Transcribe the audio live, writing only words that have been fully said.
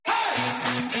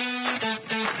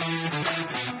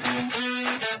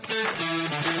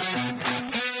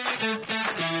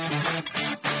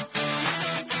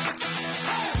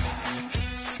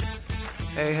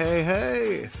Hey, hey,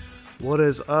 hey. What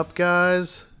is up,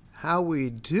 guys? How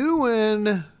we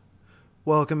doing?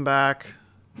 Welcome back.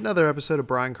 Another episode of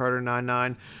Brian Carter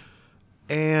 99.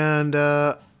 And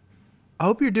I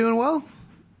hope you're doing well.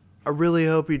 I really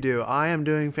hope you do. I am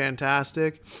doing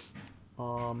fantastic.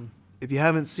 If you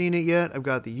haven't seen it yet, I've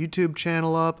got the YouTube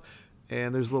channel up,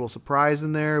 and there's a little surprise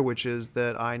in there, which is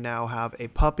that I now have a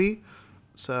puppy.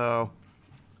 So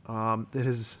that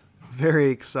is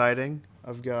very exciting.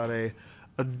 I've got a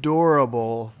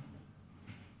adorable,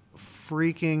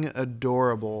 freaking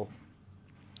adorable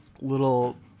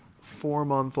little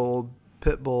 4-month-old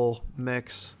pit bull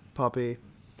mix puppy,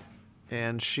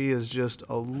 and she is just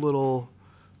a little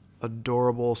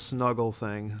adorable snuggle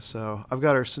thing. So I've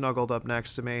got her snuggled up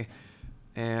next to me,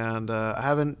 and I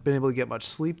haven't been able to get much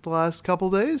sleep the last couple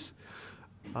days,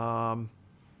 but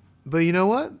you know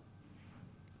what?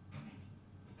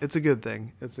 It's a good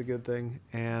thing. It's a good thing,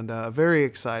 and very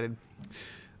excited.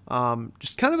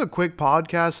 Just kind of a quick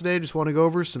podcast today. Just want to go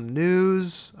over some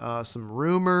news, some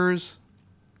rumors,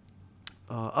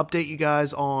 update you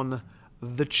guys on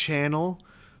the channel.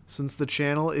 Since the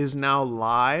channel is now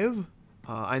live,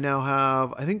 I now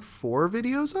have, I think, 4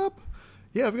 videos up.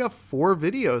 Yeah, I've got 4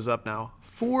 videos up now.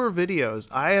 4 videos.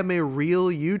 I am a real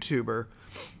YouTuber,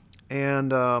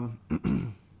 and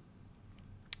the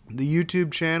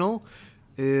YouTube channel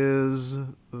is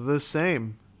the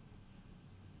same.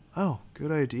 Oh,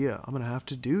 good idea. I'm going to have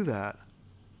to do that.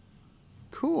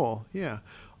 Cool. Yeah.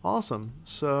 Awesome.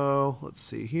 So let's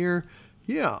see here.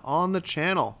 Yeah, on the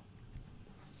channel.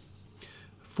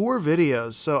 4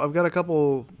 videos. So I've got a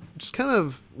couple, just kind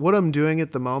of what I'm doing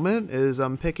at the moment is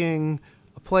I'm picking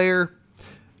a player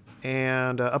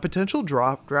and a potential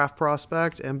draft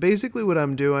prospect. And basically what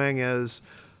I'm doing is,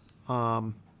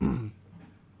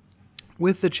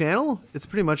 with the channel, it's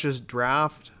pretty much just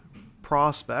draft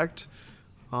prospect.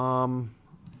 Let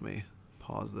me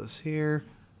pause this here,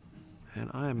 and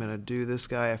I'm going to do this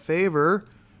guy a favor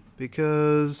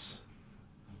because,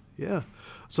 yeah.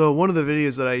 So one of the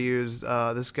videos that I used,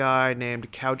 this guy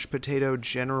named Couch Potato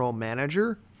General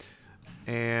Manager,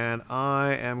 and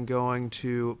I am going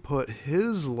to put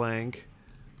his link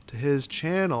to his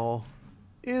channel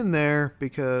in there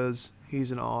because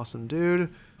he's an awesome dude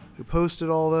who posted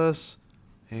all this,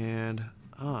 and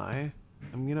I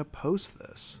am going to post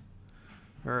this.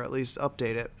 Or at least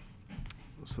update it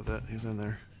so that he's in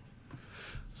there.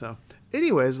 So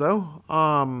anyways, though,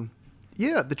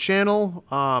 yeah, the channel,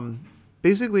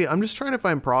 basically I'm just trying to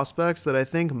find prospects that I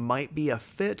think might be a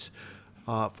fit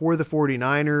for the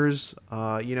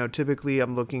 49ers. Typically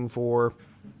I'm looking for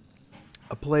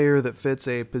a player that fits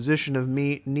a position of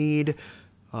need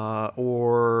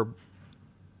or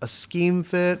a scheme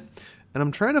fit. And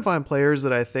I'm trying to find players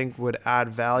that I think would add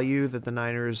value that the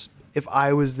Niners, if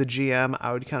I was the GM,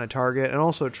 I would kind of target, and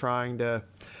also trying to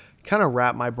kind of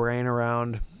wrap my brain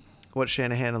around what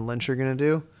Shanahan and Lynch are going to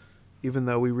do, even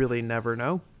though we really never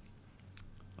know.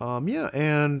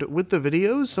 And with the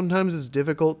videos, sometimes it's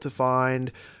difficult to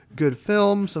find good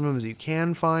film. Sometimes you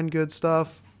can find good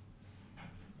stuff.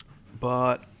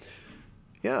 But,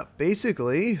 yeah,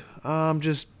 basically,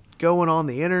 just going on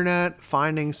the internet,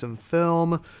 finding some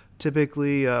film,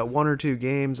 typically 1 or 2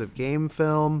 games of game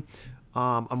film.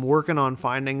 I'm working on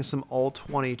finding some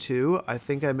All-22. I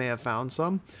think I may have found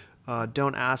some.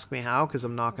 Don't ask me how, because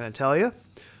I'm not going to tell you.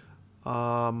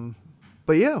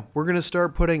 But yeah, we're going to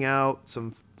start putting out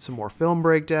some more film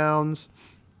breakdowns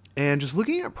and just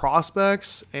looking at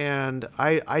prospects. And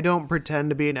I don't pretend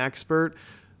to be an expert.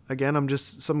 Again, I'm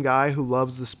just some guy who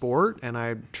loves the sport, and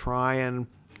I try and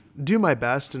do my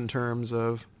best in terms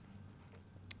of,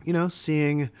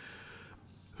 seeing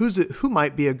who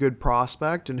might be a good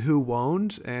prospect and who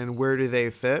won't, and where do they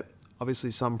fit.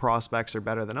 Obviously, some prospects are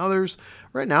better than others.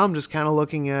 Right now, I'm just kind of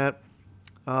looking at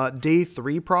day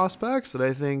 3 prospects that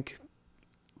I think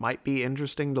might be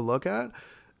interesting to look at.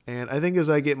 And I think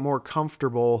as I get more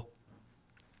comfortable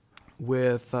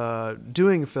with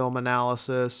doing film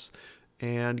analysis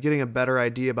and getting a better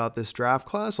idea about this draft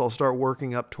class, I'll start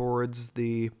working up towards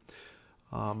the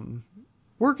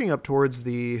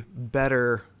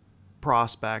better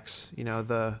prospects,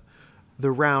 the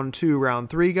round 2, round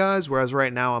 3 guys, whereas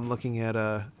right now I'm looking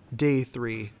at day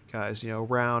 3 guys,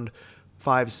 round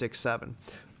 5, 6, 7.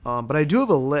 But I do have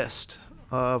a list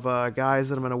of guys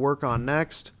that I'm going to work on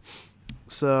next.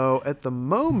 So at the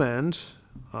moment,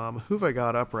 who have I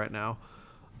got up right now?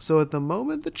 So at the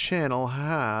moment, the channel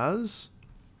has,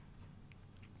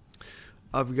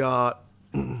 I've got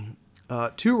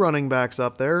 2 running backs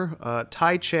up there,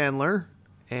 Ty Chandler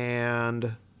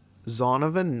and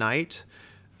Zonovan Knight,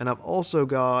 and I've also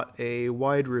got a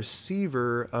wide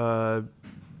receiver,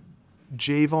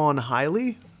 Javon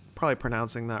Hiley. Probably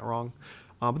pronouncing that wrong.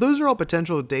 But those are all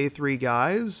potential day 3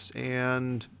 guys.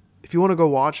 And if you want to go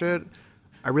watch it,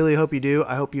 I really hope you do.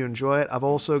 I hope you enjoy it. I've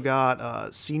also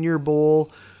got Senior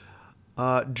Bowl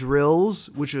drills,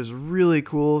 which is really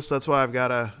cool. So that's why I've got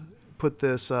to put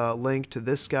this link to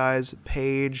this guy's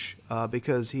page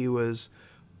because he was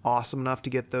awesome enough to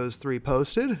get those 3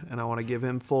 posted. And I want to give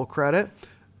him full credit.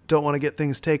 Don't want to get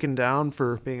things taken down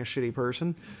for being a shitty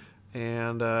person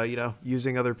and,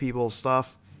 using other people's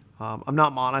stuff. I'm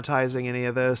not monetizing any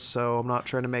of this, so I'm not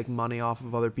trying to make money off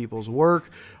of other people's work.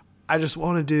 I just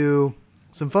want to do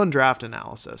some fun draft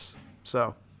analysis.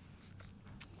 So,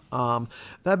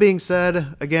 that being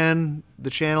said, again, the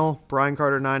channel, Brian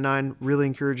Carter 99, really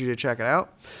encourage you to check it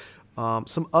out.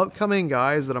 Some upcoming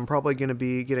guys that I'm probably going to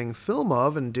be getting film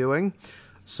of and doing.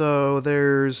 So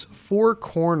there's 4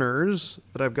 corners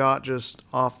that I've got just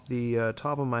off the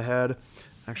top of my head.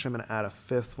 Actually, I'm going to add a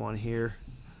 5th one here.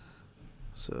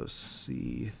 So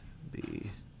CB.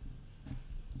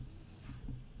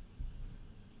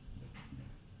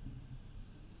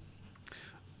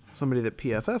 Somebody that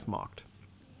PFF mocked.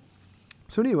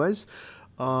 So anyways,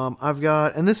 I've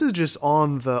got, and this is just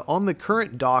on the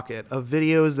current docket of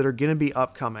videos that are going to be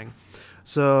upcoming.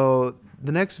 So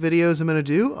the next videos I'm going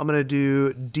to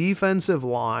do defensive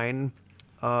line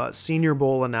Senior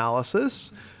Bowl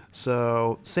analysis.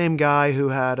 So same guy who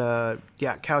had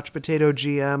Couch Potato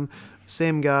GM.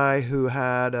 Same guy who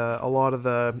had a lot of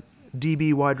the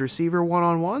DB wide receiver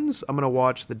one-on-ones. I'm going to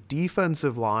watch the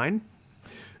defensive line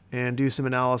and do some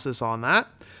analysis on that.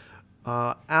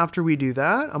 After we do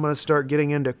that, I'm going to start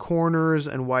getting into corners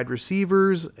and wide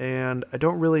receivers, and I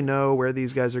don't really know where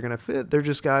these guys are going to fit. They're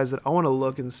just guys that I want to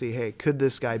look and see, hey, could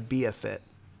this guy be a fit?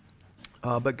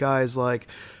 But guys like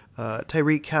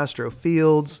Tyreek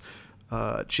Castro-Fields,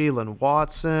 Jalen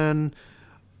Watson,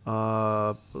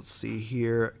 let's see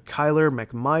here, Kyler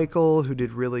McMichael, who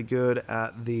did really good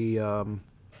at the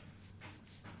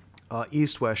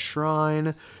East-West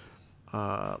Shrine.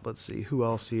 Let's see, who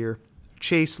else here?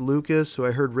 Chase Lucas, who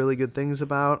I heard really good things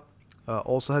about,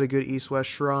 also had a good East-West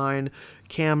Shrine.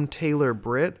 Cam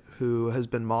Taylor-Britt, who has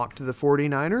been mocked to the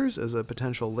 49ers as a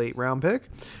potential late-round pick.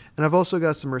 And I've also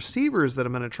got some receivers that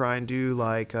I'm going to try and do,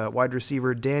 like wide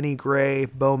receiver Danny Gray,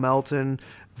 Bo Melton,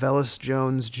 Velus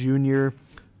Jones Jr.,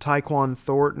 Tyquan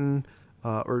Thornton,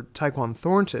 and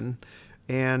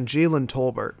Jalen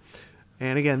Tolbert.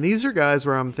 And again, these are guys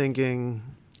where I'm thinking,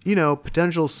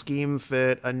 potential scheme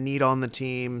fit, a need on the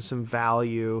team, some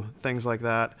value, things like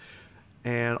that.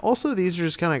 And also these are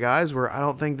just kind of guys where I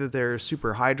don't think that they're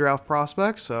super high draft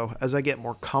prospects. So as I get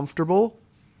more comfortable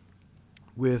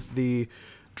with the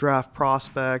draft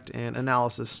prospect and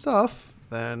analysis stuff,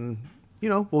 then,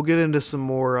 we'll get into some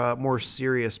more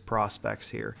serious prospects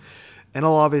here. And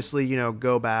I'll obviously,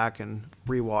 go back and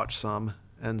rewatch some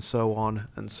and so on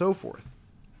and so forth.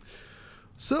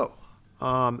 So,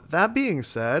 that being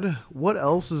said, what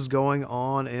else is going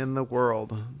on in the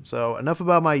world? So enough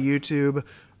about my YouTube.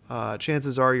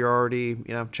 Chances are you're already,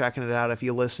 checking it out if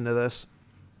you listen to this.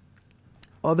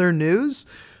 Other news,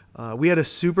 we had a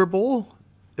Super Bowl.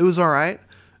 It was all right.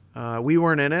 We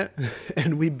weren't in it,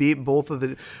 and we beat both of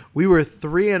the. We were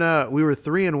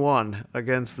 3-1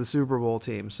 against the Super Bowl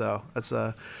team. So it's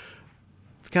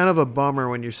kind of a bummer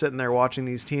when you're sitting there watching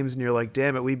these teams and you're like,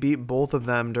 damn it, we beat both of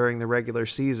them during the regular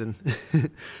season.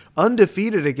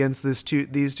 Undefeated against these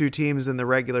two teams in the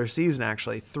regular season,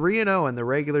 actually. 3-0 in the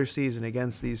regular season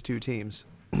against these two teams.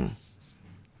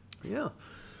 Yeah.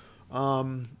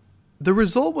 The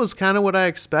result was kind of what I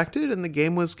expected, and the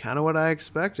game was kind of what I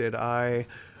expected. I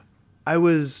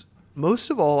was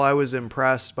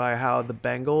impressed by how the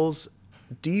Bengals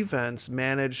defense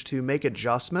managed to make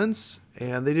adjustments,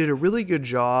 and they did a really good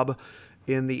job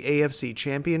in the AFC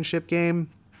Championship game,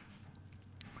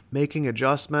 making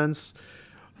adjustments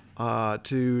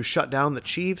to shut down the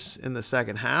Chiefs in the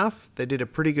second half. They did a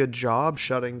pretty good job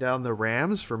shutting down the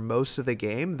Rams for most of the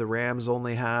game. The Rams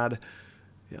only had,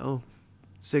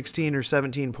 16 or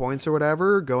 17 points or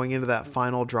whatever going into that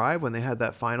final drive when they had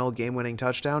that final game-winning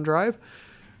touchdown drive.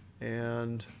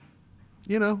 And,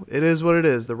 it is what it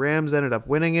is. The Rams ended up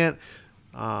winning it.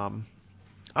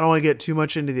 I don't want to get too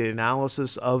much into the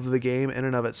analysis of the game in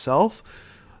and of itself.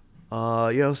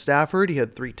 Stafford, he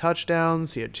had 3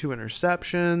 touchdowns. He had 2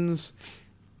 interceptions.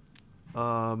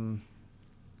 The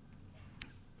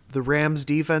Rams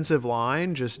defensive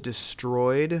line just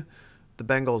destroyed the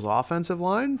Bengals offensive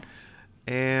line.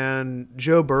 And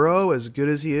Joe Burrow, as good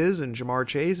as he is, and Jamar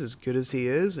Chase, as good as he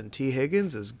is, and T.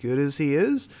 Higgins, as good as he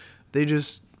is, they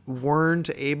just weren't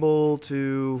able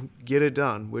to get it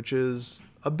done, which is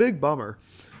a big bummer.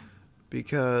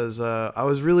 because I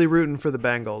was really rooting for the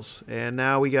Bengals, and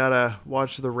now we gotta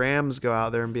watch the Rams go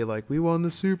out there and be like, we won the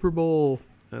Super Bowl,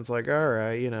 and it's like, all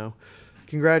right,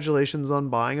 congratulations on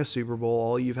buying a Super Bowl.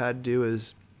 All you've had to do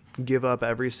is give up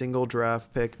every single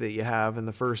draft pick that you have in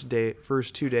the first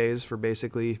 2 days for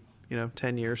basically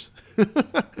 10 years.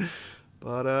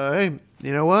 But hey,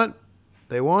 you know what?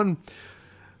 They won.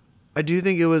 I do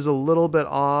think it was a little bit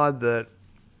odd that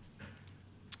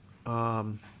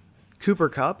Cooper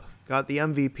Kupp got the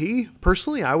MVP.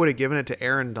 Personally, I would have given it to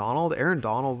Aaron Donald. Aaron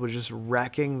Donald was just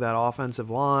wrecking that offensive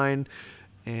line.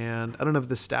 And I don't have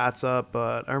the stats up,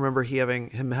 but I remember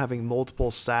him having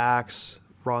multiple sacks,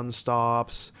 run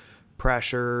stops,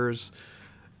 pressures.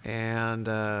 And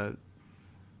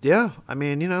yeah, I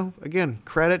mean, again,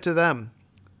 credit to them.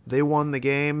 They won the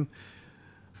game.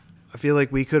 I feel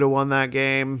like we could have won that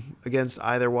game against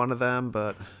either one of them,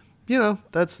 but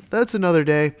that's another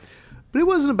day. But it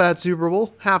wasn't a bad Super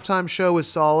Bowl. Halftime show was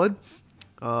solid.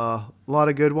 A lot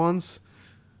of good ones.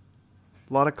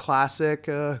 A lot of classic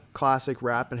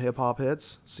rap and hip hop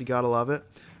hits. So you gotta love it.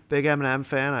 Big Eminem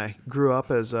fan. I grew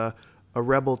up as a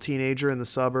rebel teenager in the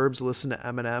suburbs, listening to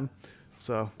Eminem.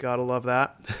 So gotta love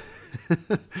that.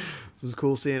 This is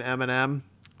cool seeing Eminem.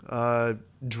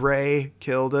 Dre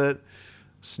killed it.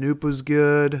 Snoop was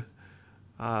good.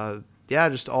 Yeah,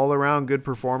 just all around good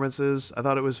performances. I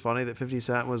thought it was funny that 50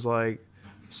 Cent was like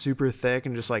super thick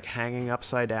and just like hanging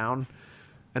upside down,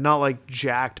 and not like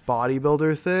jacked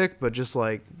bodybuilder thick, but just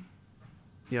like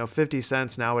 50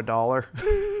 cents now $1.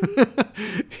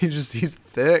 He's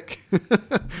thick.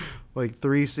 Like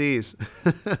 3 C's.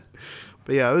 But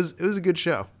yeah, it was a good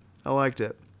show. I liked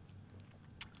it.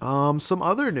 Some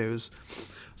other news.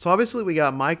 So obviously we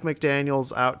got Mike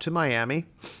McDaniels out to Miami.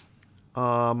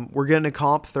 We're getting a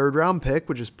comp 3rd round pick,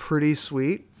 which is pretty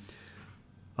sweet.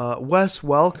 Wes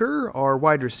Welker, our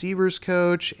wide receivers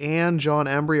coach, and John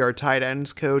Embry, our tight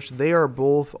ends coach, they are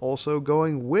both also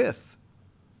going with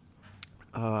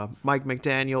Mike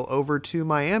McDaniel over to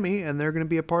Miami, and they're going to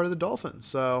be a part of the Dolphins.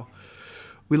 So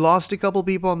we lost a couple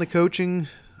people on the coaching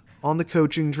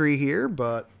tree here,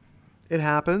 but it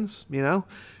happens,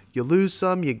 You lose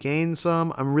some, you gain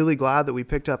some. I'm really glad that we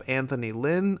picked up Anthony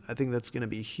Lynn. I think that's going to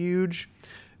be huge.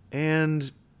 And,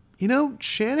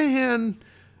 Shanahan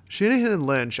and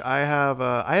Lynch, I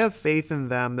have faith in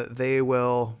them that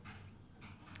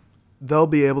they'll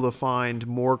be able to find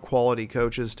more quality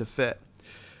coaches to fit.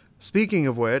 Speaking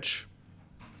of which,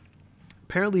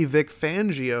 apparently Vic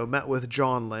Fangio met with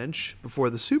John Lynch before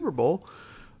the Super Bowl,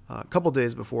 a couple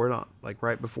days before, not like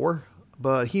right before,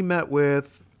 but he met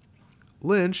with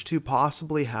Lynch to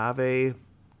possibly have a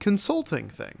consulting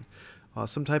thing,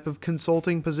 some type of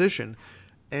consulting position.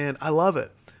 And I love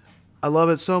it. I love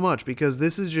it so much because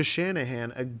this is just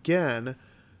Shanahan again,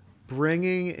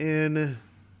 bringing in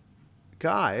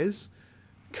coaches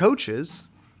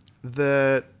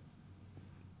that,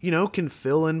 can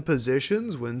fill in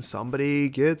positions when somebody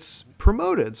gets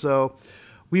promoted. So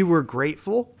we were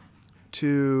grateful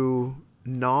to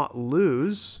not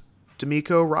lose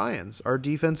DeMeco Ryans, our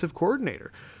defensive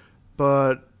coordinator,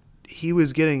 but he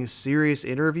was getting serious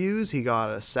interviews. He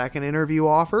got a second interview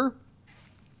offer,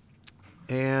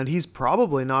 and he's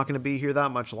probably not going to be here that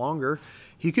much longer.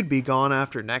 He could be gone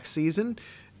after next season,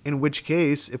 in which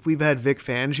case, if we've had Vic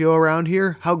Fangio around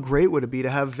here, how great would it be to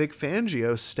have Vic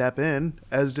Fangio step in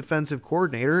as defensive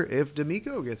coordinator if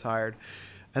DeMeco gets hired?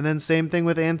 And then same thing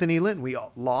with Anthony Lynn. We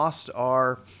lost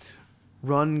our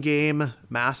run game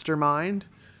mastermind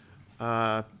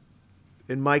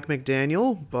in Mike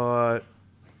McDaniel, but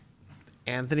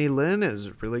Anthony Lynn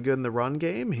is really good in the run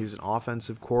game. He's an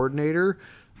offensive coordinator.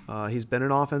 He's been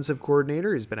an offensive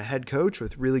coordinator. He's been a head coach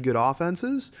with really good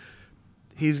offenses.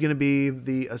 He's going to be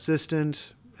the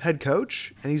assistant head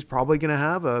coach, and he's probably going to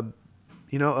have a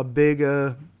big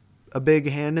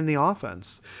hand in the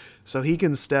offense. So he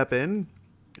can step in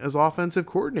as offensive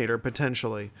coordinator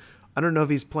potentially. I don't know if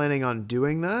he's planning on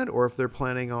doing that or if they're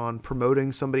planning on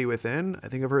promoting somebody within. I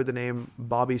think I've heard the name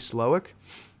Bobby Slowick.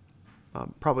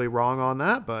 I'm probably wrong on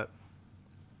that, but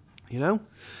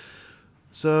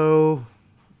So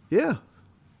yeah.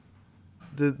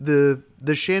 The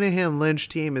Shanahan Lynch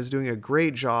team is doing a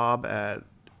great job at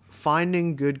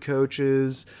finding good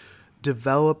coaches,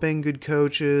 developing good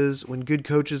coaches. When good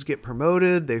coaches get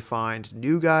promoted, they find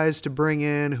new guys to bring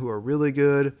in who are really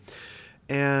good.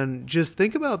 And just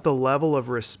think about the level of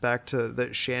respect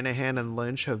that Shanahan and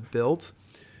Lynch have built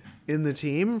in the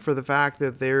team for the fact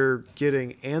that they're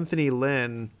getting Anthony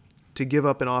Lynn to give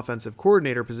up an offensive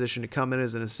coordinator position to come in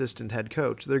as an assistant head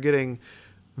coach. They're getting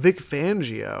Vic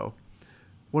Fangio,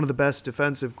 one of the best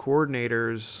defensive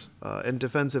coordinators and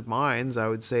defensive minds, I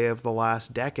would say, of the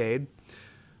last decade,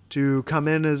 to come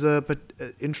in as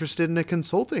interested in a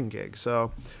consulting gig.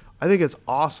 So I think it's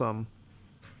awesome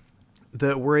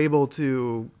that we're able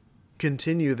to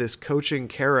continue this coaching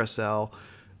carousel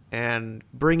and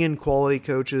bring in quality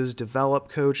coaches, develop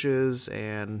coaches,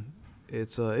 and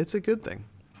it's a good thing.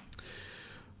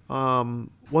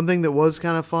 One thing that was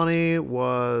kind of funny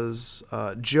was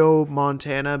Joe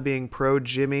Montana being pro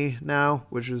Jimmy now,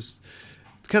 which was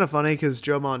it's kind of funny because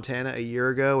Joe Montana a year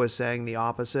ago was saying the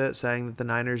opposite, saying that the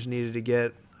Niners needed to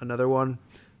get another one.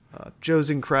 Joe's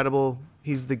incredible.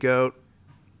 He's the GOAT.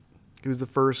 He was the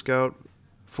first GOAT,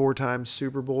 4-time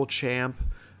Super Bowl champ,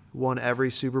 won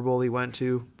every Super Bowl he went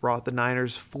to, brought the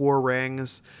Niners 4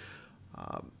 rings.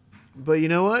 But you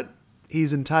know what?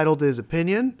 He's entitled to his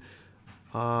opinion.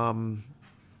 But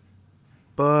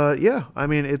yeah, I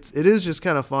mean, it is just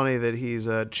kind of funny that he's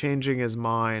changing his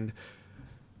mind.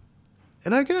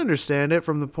 And I can understand it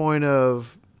from the point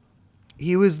of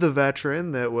he was the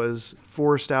veteran that was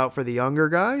forced out for the younger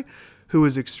guy who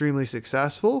was extremely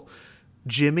successful.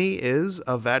 Jimmy is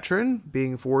a veteran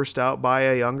being forced out by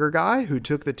a younger guy who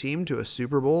took the team to a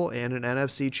Super Bowl and an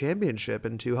NFC championship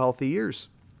in 2 healthy years.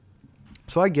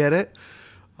 So I get it.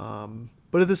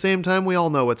 But at the same time, we all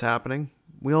know what's happening.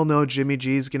 We all know Jimmy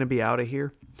G is going to be out of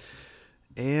here.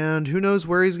 And who knows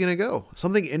where he's going to go.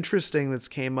 Something interesting that's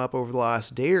came up over the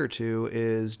last day or two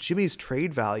is Jimmy's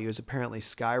trade value is apparently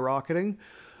skyrocketing.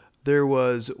 There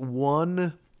was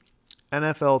one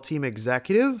NFL team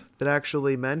executive that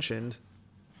actually mentioned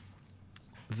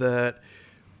that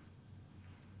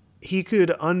he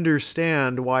could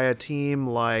understand why a team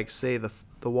like, say, the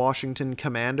Washington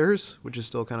Commanders, which is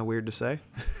still kind of weird to say,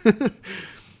 let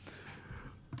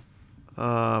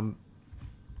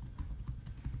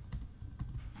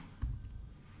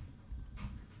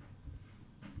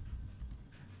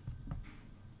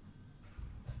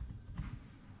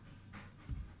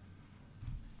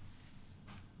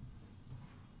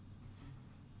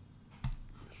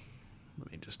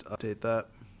me just update that.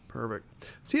 Perfect.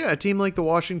 So yeah, a team like the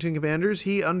Washington Commanders,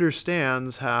 he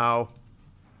understands how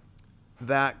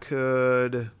a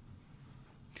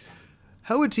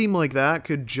team like that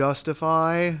could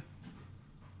justify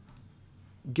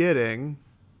getting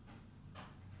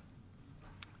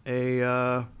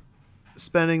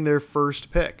spending their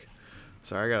first pick.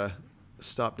 Sorry, I gotta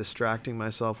stop distracting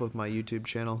myself with my YouTube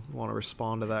channel. I want to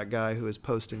respond to that guy who is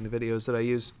posting the videos that I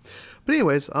used. But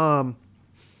anyways, what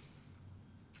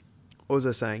was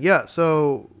I saying? Yeah,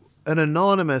 so an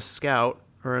anonymous scout,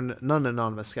 or an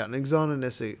non-anonymous scout, an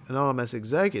anonymous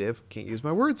executive, can't use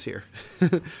my words here,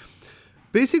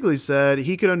 basically said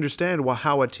he could understand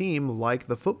how a team like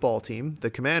the football team, the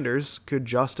Commanders, could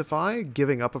justify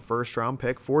giving up a first-round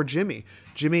pick for Jimmy.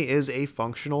 Jimmy is a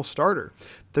functional starter.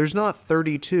 There's not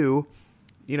 32,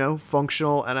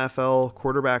 functional NFL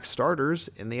quarterback starters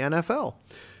in the NFL.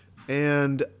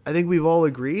 And I think we've all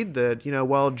agreed that,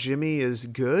 while Jimmy is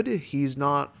good, he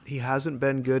hasn't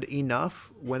been good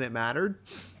enough when it mattered.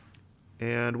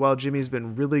 And while Jimmy's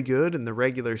been really good in the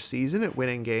regular season at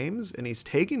winning games, and he's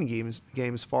taken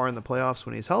games far in the playoffs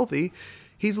when he's healthy,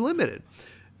 he's limited.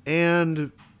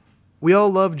 And we all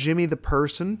love Jimmy the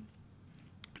person.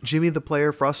 Jimmy the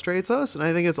player frustrates us, and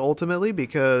I think it's ultimately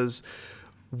because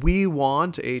we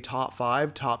want a top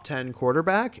 5, top 10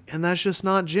 quarterback, and that's just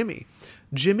not Jimmy.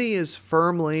 Jimmy is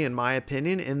firmly, in my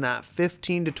opinion, in that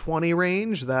 15 to 20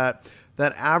 range, that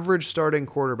average starting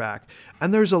quarterback.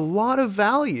 And there's a lot of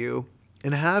value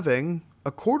in having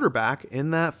a quarterback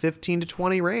in that 15 to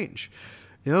 20 range.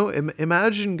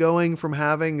 Imagine going from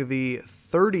having the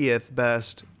 30th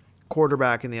best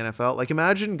quarterback in the NFL. Like,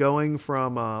 imagine going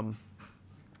from,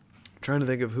 trying to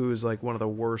think of who's like one of the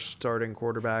worst starting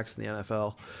quarterbacks in the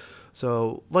NFL.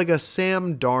 So like a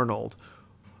Sam Darnold.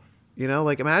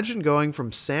 Imagine going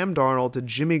from Sam Darnold to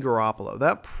Jimmy Garoppolo.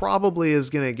 That probably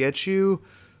is going to get you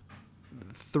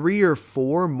 3 or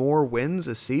 4 more wins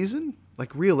a season.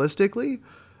 Like, realistically,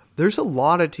 there's a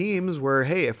lot of teams where,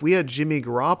 hey, if we had Jimmy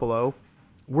Garoppolo,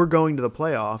 we're going to the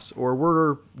playoffs, or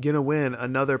we're going to win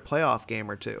another playoff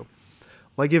game or two.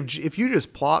 Like, if you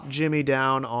just plop Jimmy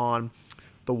down on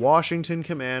the Washington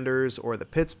Commanders or the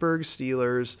Pittsburgh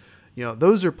Steelers,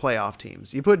 those are playoff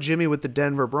teams. You put Jimmy with the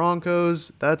Denver Broncos,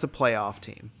 that's a playoff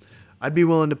team. I'd be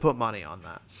willing to put money on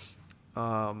that.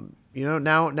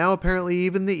 Now apparently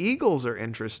even the Eagles are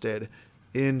interested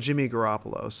in Jimmy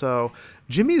Garoppolo. So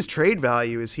Jimmy's trade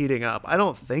value is heating up. I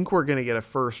don't think we're going to get a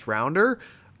first rounder,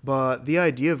 but the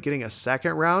idea of getting a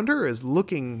second rounder is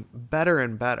looking better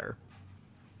and better.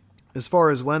 As far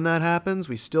as when that happens,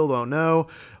 we still don't know.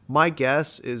 My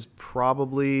guess is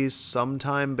probably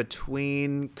sometime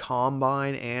between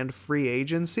combine and free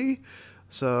agency.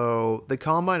 So the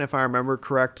combine, if I remember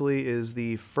correctly, is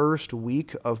the first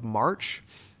week of March.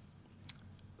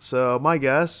 So my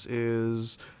guess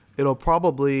is it'll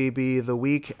probably be the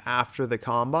week after the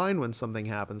combine when something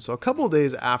happens. So a couple of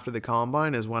days after the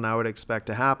combine is when I would expect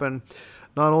to happen.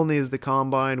 Not only is the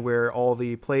combine where all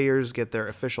the players get their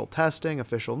official testing,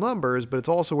 official numbers, but it's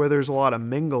also where there's a lot of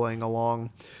mingling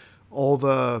along all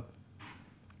the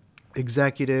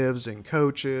executives and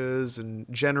coaches and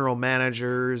general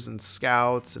managers and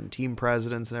scouts and team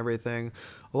presidents and everything.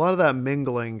 A lot of that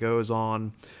mingling goes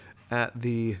on at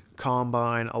the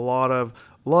combine. A lot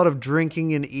of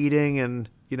drinking and eating and,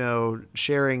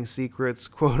 sharing secrets,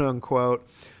 quote unquote,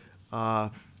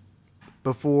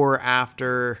 before,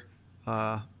 after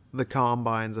the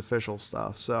combine's official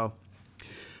stuff. So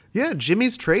yeah,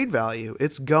 Jimmy's trade value,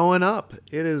 it's going up.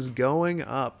 It is going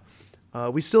up.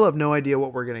 We still have no idea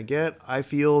what we're going to get. I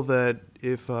feel that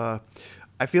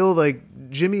I feel like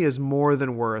Jimmy is more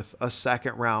than worth a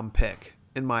second round pick,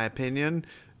 in my opinion.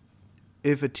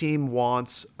 If a team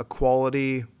wants a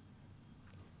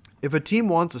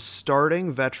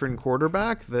starting veteran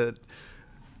quarterback that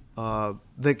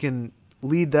can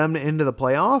lead them into the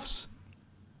playoffs,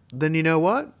 then you know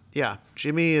what? Yeah,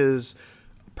 Jimmy is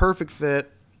a perfect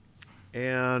fit.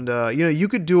 And, you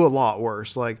could do a lot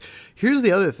worse. Like, here's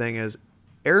the other thing is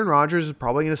Aaron Rodgers is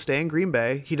probably going to stay in Green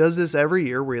Bay. He does this every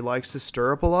year where he likes to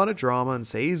stir up a lot of drama and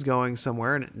say he's going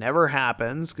somewhere, and it never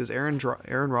happens because Aaron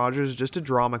Rodgers is just a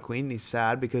drama queen. And he's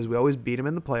sad because we always beat him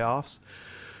in the playoffs.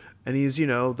 And he's,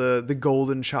 the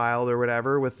golden child or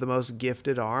whatever with the most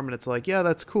gifted arm. And it's like, yeah,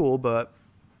 that's cool. But,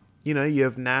 you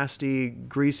have nasty,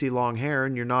 greasy long hair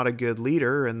and you're not a good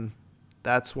leader. And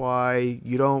that's why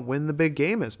you don't win the big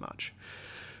game as much.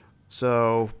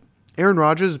 So Aaron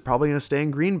Rodgers is probably going to stay in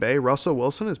Green Bay. Russell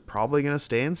Wilson is probably going to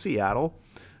stay in Seattle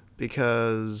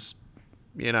because,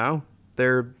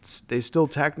 they still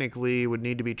technically would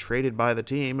need to be traded by the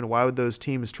team. And why would those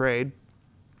teams trade?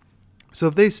 So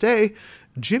if they stay,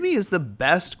 Jimmy is the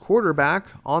best quarterback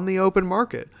on the open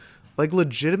market. Like,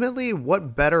 legitimately,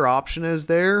 what better option is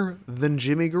there than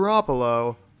Jimmy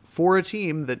Garoppolo for a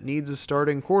team that needs a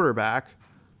starting quarterback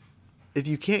if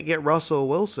you can't get Russell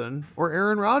Wilson or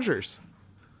Aaron Rodgers?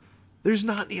 There's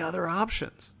not any other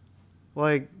options.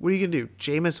 Like, what are you going to do?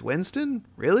 Jameis Winston?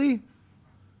 Really?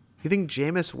 You think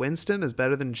Jameis Winston is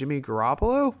better than Jimmy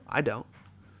Garoppolo? I don't.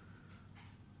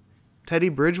 Teddy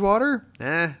Bridgewater?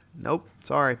 Nope.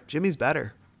 Sorry. Jimmy's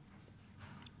better.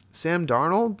 Sam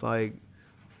Darnold?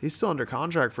 He's still under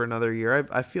contract for another year.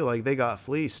 I feel like they got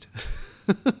fleeced.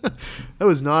 That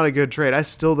was not a good trade. I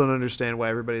still don't understand why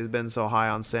everybody's been so high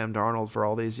on Sam Darnold for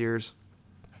all these years.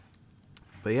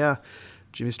 But yeah,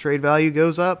 Jimmy's trade value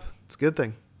goes up. It's a good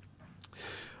thing.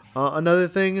 Another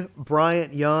thing,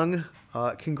 Bryant Young.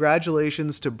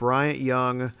 Congratulations to Bryant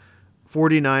Young,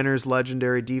 49ers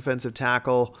legendary defensive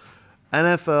tackle,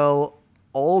 NFL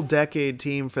all-decade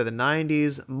team for the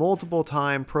 90s,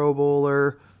 multiple-time Pro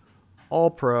Bowler,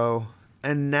 All-Pro,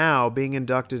 and now being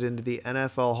inducted into the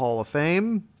NFL Hall of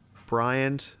Fame,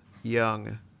 Bryant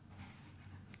Young.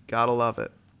 Gotta love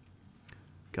it.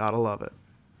 Gotta love it.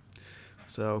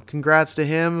 So congrats to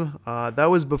him. That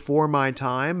was before my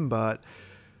time, but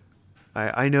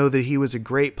I know that he was a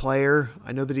great player.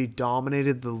 I know that he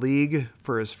dominated the league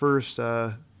for his first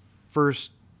 4,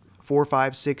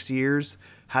 5, 6 years.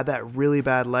 Had that really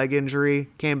bad leg injury.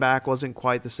 Came back, wasn't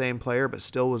quite the same player, but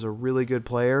still was a really good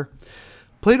player.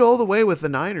 Played all the way with the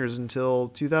Niners until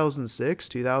 2006,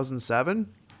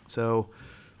 2007. So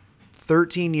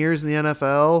 13 years in the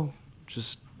NFL,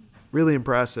 just really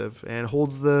impressive. And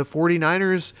holds the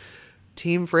 49ers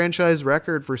team franchise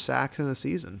record for sacks in a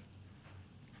season.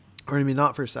 Or I mean,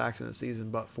 not for sacks in a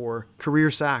season, but for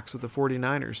career sacks with the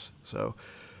 49ers. So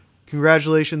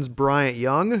congratulations, Bryant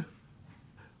Young.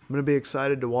 I'm going to be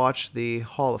excited to watch the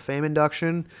Hall of Fame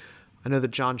induction. I know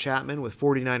that John Chapman with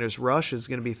 49ers Rush is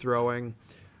going to be throwing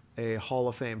a Hall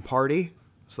of Fame party,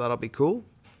 so that'll be cool.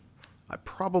 I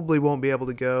probably won't be able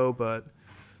to go, but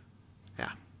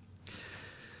yeah.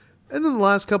 And then the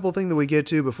last couple of things that we get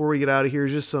to before we get out of here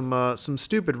is just some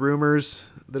stupid rumors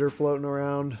that are floating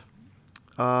around.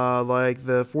 Like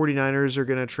the 49ers are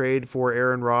going to trade for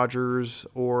Aaron Rodgers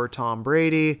or Tom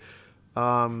Brady.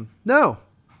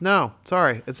 No,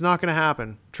 sorry. It's not going to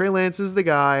happen. Trey Lance is the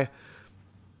guy.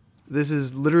 This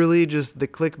is literally just the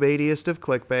clickbaitiest of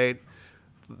clickbait.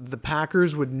 The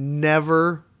Packers would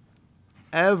never,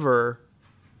 ever,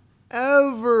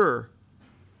 ever,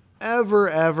 ever,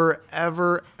 ever,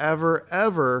 ever, ever,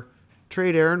 ever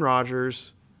trade Aaron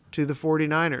Rodgers to the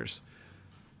 49ers.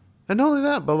 And not only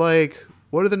that, but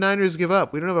what do the Niners give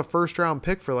up? We don't have a first round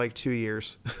pick for 2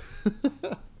 years.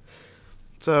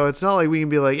 So it's not like we can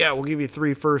be like, yeah, we'll give you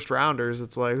 3 first rounders.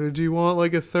 It's like, do you want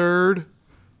like a third?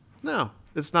 No,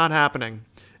 it's not happening.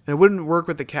 And it wouldn't work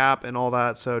with the cap and all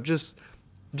that. So just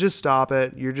stop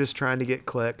it. You're just trying to get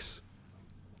clicks.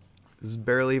 This is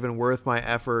barely even worth my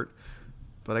effort,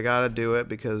 but I got to do it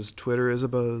because Twitter is a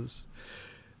buzz.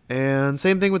 And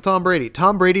same thing with Tom Brady.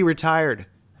 Tom Brady retired.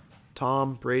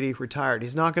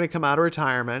 He's not going to come out of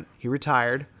retirement. He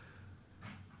retired.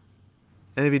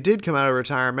 And if he did come out of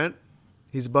retirement,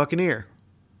 he's a Buccaneer.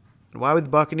 And why would the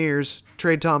Buccaneers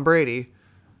trade Tom Brady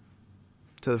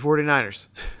to the 49ers?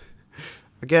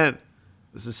 Again,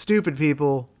 this is stupid,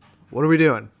 people. What are we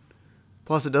doing?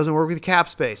 Plus, it doesn't work with cap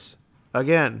space.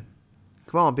 Again,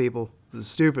 come on, people. This is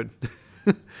stupid.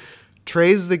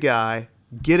 Trey's the guy.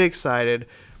 Get excited.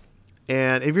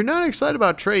 And if you're not excited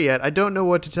about Trey yet, I don't know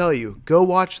what to tell you. Go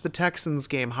watch the Texans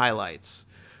game highlights.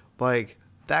 Like,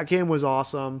 that game was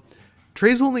awesome.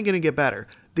 Trey's only going to get better.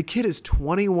 The kid is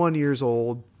 21 years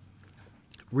old.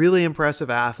 Really impressive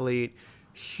athlete.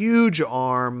 Huge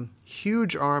arm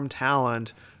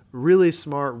talent. Really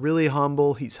smart, really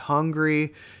humble. He's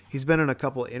hungry. He's been in a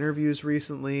couple of interviews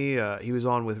recently. He was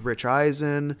on with Rich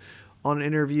Eisen on an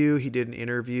interview. He did an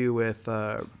interview with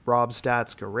Rob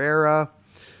Stats Guerrera.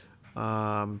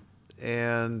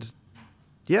 And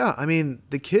yeah, I mean,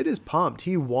 the kid is pumped.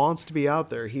 He wants to be out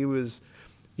there. He was,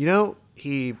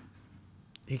 he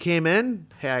came in.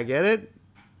 Hey, I get it.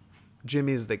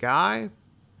 Jimmy's the guy.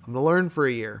 I'm going to learn for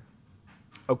a year.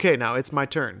 Okay, now it's my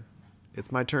turn.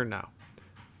 It's my turn now.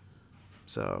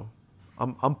 So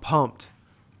I'm pumped.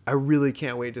 I really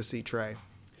can't wait to see Trey.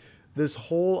 This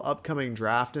whole upcoming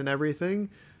draft and everything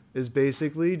is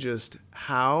basically just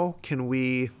how can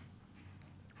we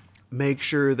make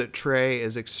sure that Trey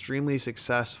is extremely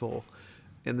successful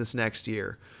in this next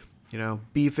year.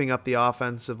 Beefing up the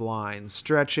offensive line,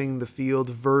 stretching the field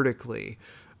vertically,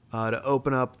 to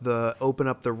open up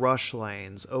the rush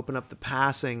lanes, open up the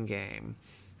passing game.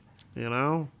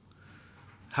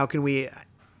 How can we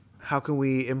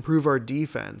improve our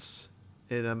defense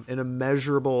in a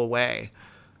measurable way,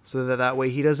 so that way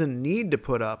he doesn't need to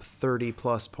put up 30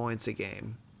 plus points a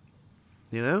game.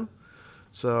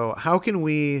 So how can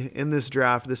we, in this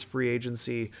draft, this free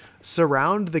agency,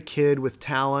 surround the kid with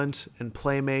talent and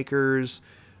playmakers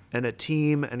and a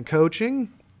team and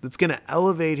coaching that's going to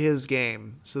elevate his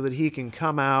game so that he can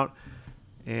come out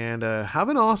and have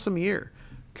an awesome year?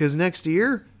 Because next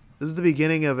year, this is the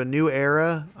beginning of a new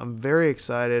era. I'm very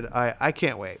excited. I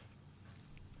can't wait.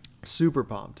 Super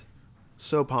pumped.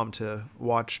 So pumped to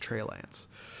watch Trey Lance.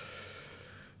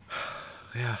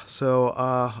 Yeah, so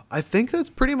I think that's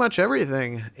pretty much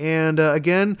everything. And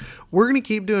again, we're going to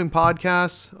keep doing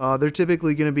podcasts. They're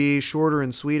typically going to be shorter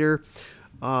and sweeter.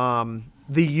 The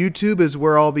YouTube is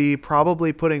where I'll be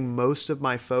probably putting most of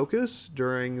my focus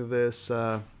during this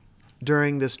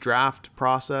draft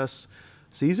process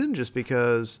season, just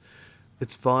because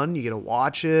it's fun. You get to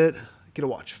watch it, get to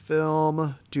watch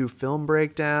film, do film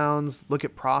breakdowns, look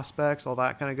at prospects, all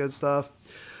that kind of good stuff.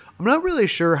 I'm not really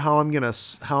sure how I'm gonna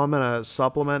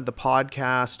supplement the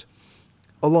podcast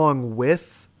along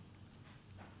with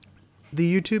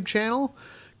the YouTube channel,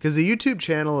 because the YouTube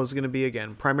channel is going to be,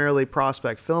 again, primarily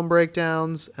prospect film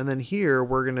breakdowns, and then here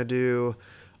we're going to do,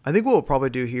 I think what we'll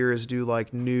probably do here is do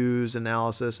like news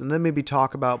analysis, and then maybe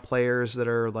talk about players that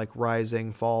are like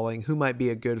rising, falling, who might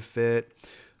be a good fit.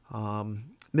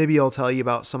 Maybe I'll tell you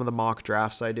about some of the mock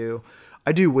drafts I do.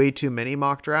 I do way too many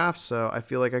mock drafts, so I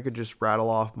feel like I could just rattle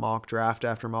off mock draft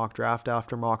after mock draft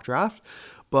after mock draft.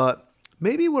 But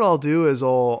maybe what I'll do is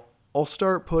I'll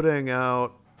start putting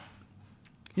out,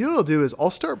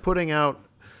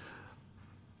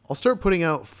 I'll start putting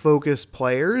out focused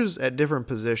players at different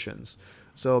positions.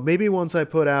 So maybe once I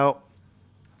put out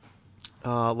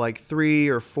like 3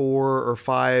 or 4 or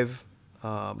 5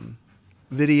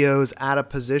 videos at a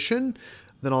position,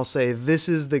 then I'll say, this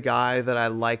is the guy that I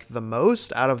like the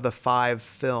most out of the 5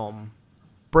 film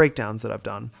breakdowns that I've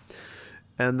done.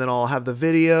 And then I'll have the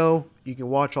video. You can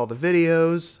watch all the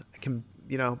videos. I can,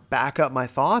 back up my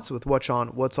thoughts with what's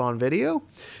on video.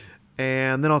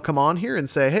 And then I'll come on here and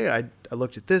say, hey, I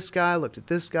looked at this guy, looked at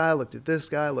this guy, looked at this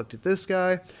guy, looked at this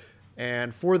guy.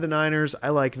 And for the Niners, I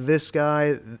like this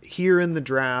guy here in the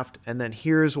draft. And then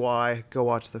here's why. Go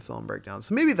watch the film breakdown.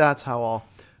 So maybe that's how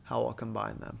I'll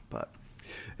combine them. But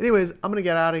anyways, I'm going to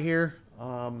get out of here.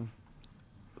 The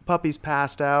puppy's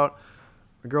passed out.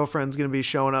 My girlfriend's going to be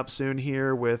showing up soon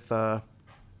here with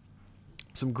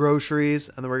some groceries,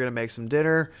 and then we're going to make some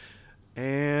dinner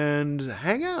and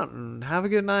hang out and have a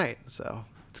good night. So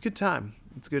it's a good time.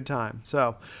 It's a good time.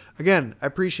 So again, I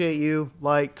appreciate you.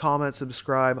 Like, comment,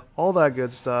 subscribe, all that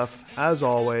good stuff. As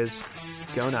always,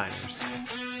 go Niners.